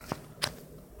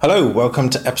Hello, welcome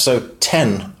to episode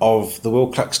 10 of the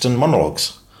Will Claxton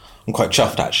monologues. I'm quite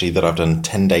chuffed actually that I've done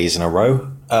 10 days in a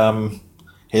row.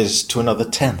 Here's to another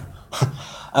 10.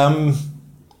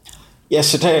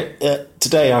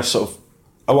 Today I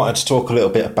wanted to talk a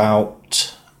little bit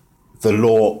about the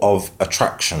law of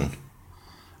attraction.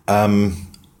 And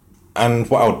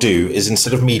what I'll do is,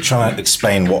 instead of me trying to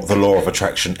explain what the law of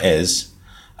attraction is,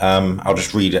 I'll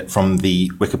just read it from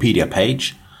the Wikipedia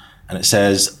page. And it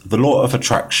says, the law of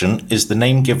attraction is the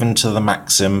name given to the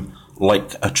maxim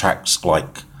like attracts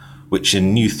like, which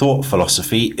in New Thought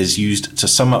philosophy is used to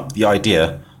sum up the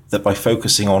idea that by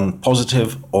focusing on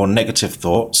positive or negative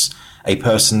thoughts, a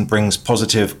person brings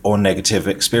positive or negative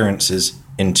experiences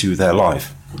into their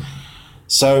life.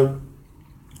 So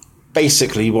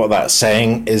basically what that's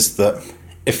saying is that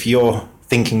if you're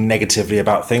thinking negatively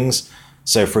about things,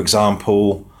 so for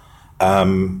example,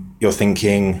 you're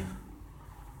thinking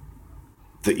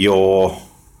that you're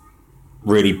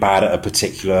really bad at a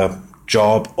particular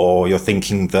job, or you're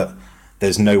thinking that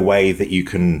there's no way that you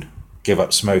can give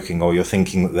up smoking, or you're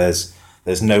thinking that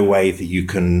there's no way that you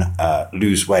can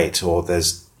lose weight, or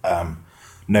there's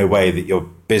no way that your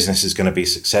business is going to be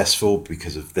successful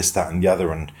because of this, that, and the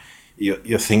other, and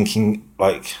you're thinking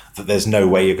like that there's no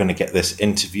way you're going to get this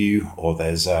interview, or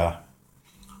there's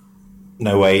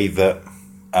no way that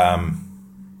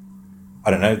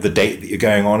the date that you're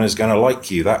going on is going to like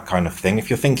you, that kind of thing.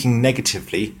 If you're thinking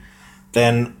negatively,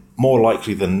 then more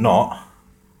likely than not,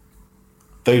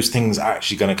 those things are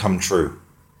actually going to come true.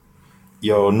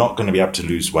 You're not going to be able to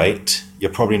lose weight.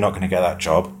 You're probably not going to get that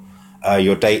job.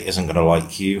 Your date isn't going to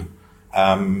like you.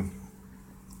 And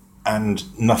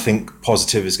nothing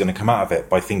positive is going to come out of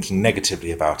it by thinking negatively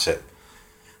about it.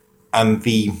 And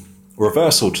the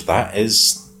reversal to that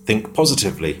is think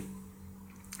positively.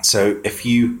 So if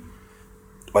you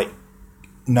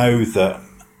know that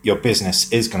your business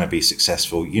is going to be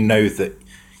successful, you know that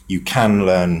you can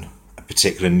learn a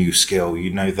particular new skill, you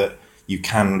know that you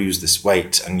can lose this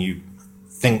weight, and you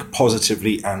think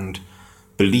positively and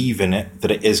believe in it, that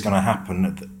it is going to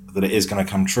happen, that it is going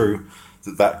to come true,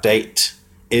 that date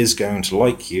is going to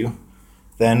like you,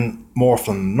 then more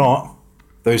often than not,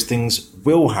 those things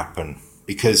will happen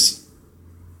because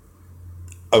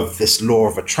of this law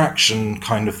of attraction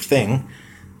kind of thing,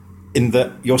 in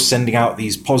that you're sending out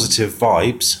these positive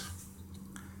vibes,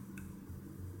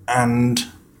 and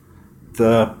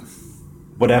the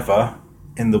whatever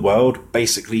in the world,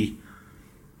 basically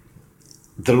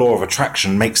the law of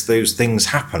attraction makes those things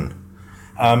happen.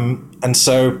 And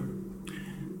so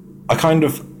I kind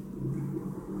of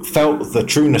felt the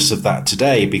trueness of that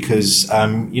today because,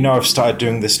 I've started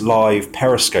doing this live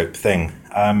Periscope thing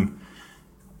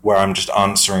where I'm just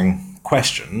answering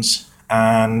questions,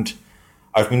 and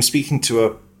I've been speaking to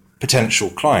a potential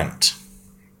client.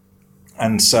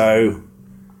 And so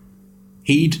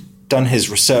he'd done his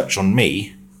research on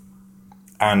me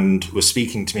and was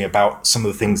speaking to me about some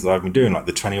of the things that I've been doing, like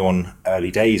the 21 early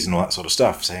days and all that sort of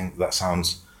stuff, saying that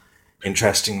sounds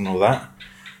interesting and all that.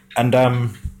 And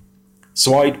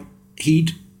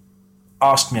he'd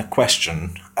asked me a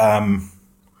question,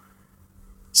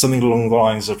 something along the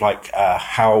lines of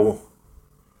how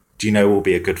do you know we'll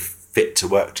be a good fit to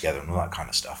work together and all that kind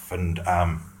of stuff. And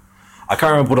I can't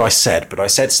remember what I said, but I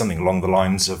said something along the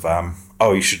lines of,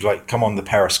 you should come on the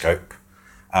Periscope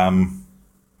and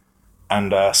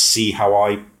see how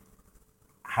I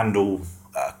handle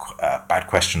bad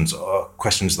questions or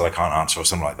questions that I can't answer or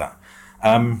something like that.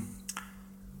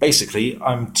 Basically,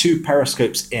 I'm 2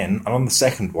 Periscopes in, and on the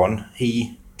second one,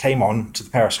 he came on to the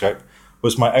Periscope,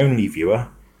 was my only viewer,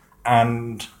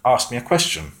 and asked me a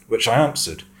question, which I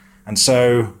answered. And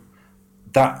so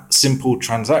that simple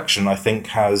transaction, I think,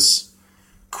 has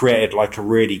created a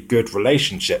really good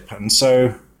relationship. And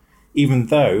so even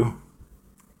though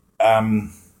the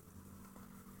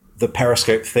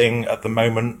Periscope thing at the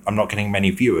moment, I'm not getting many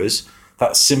viewers,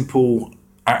 that simple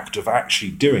act of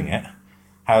actually doing it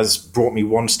has brought me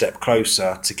one step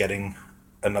closer to getting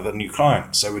another new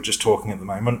client. So we're just talking at the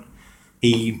moment.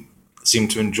 He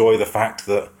seemed to enjoy the fact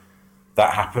that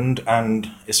that happened,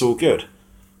 and it's all good.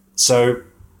 So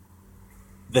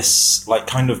this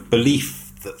kind of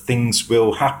belief that things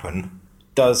will happen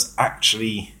does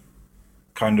actually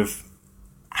kind of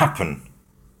happen,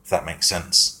 if that makes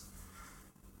sense.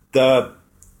 The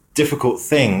difficult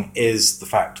thing is the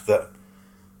fact that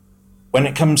when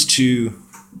it comes to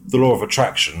the law of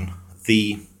attraction,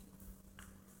 the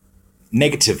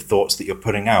negative thoughts that you're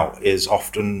putting out is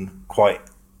often quite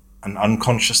an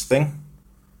unconscious thing.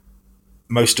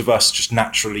 Most of us just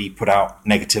naturally put out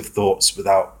negative thoughts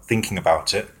without thinking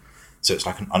about it. So it's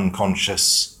like an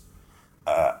unconscious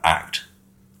act.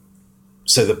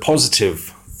 So the positive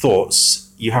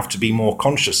thoughts, you have to be more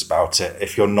conscious about it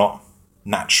if you're not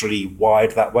naturally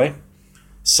wired that way.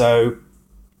 So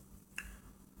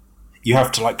you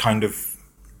have to kind of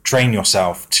train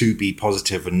yourself to be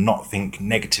positive and not think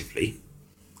negatively.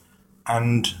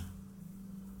 And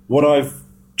what I've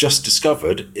just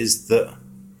discovered is that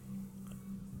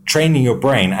training your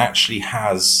brain actually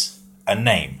has a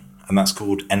name, and that's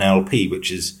called NLP,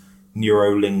 which is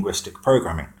neuro-linguistic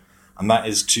programming. And that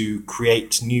is to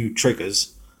create new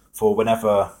triggers for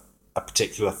whenever a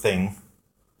particular thing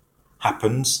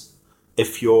happens.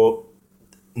 If you're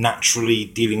naturally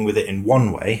dealing with it in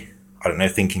one way, I don't know,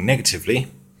 thinking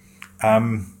negatively,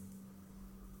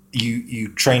 you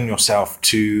train yourself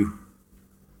to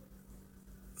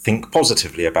think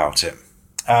positively about it.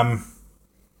 And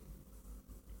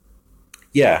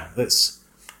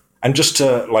just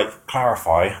to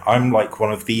clarify, I'm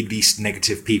one of the least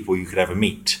negative people you could ever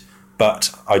meet,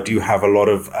 but I do have a lot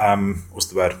of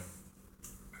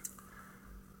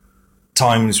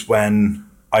times when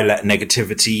I let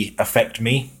negativity affect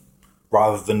me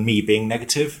rather than me being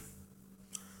negative.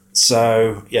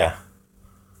 So yeah,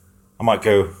 I might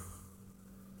go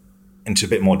into a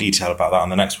bit more detail about that on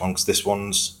the next one, because this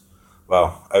one's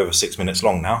over 6 minutes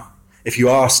long now. If you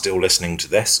are still listening to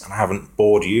this and I haven't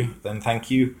bored you, then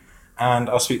thank you, and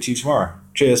I'll speak to you tomorrow.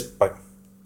 Cheers, bye.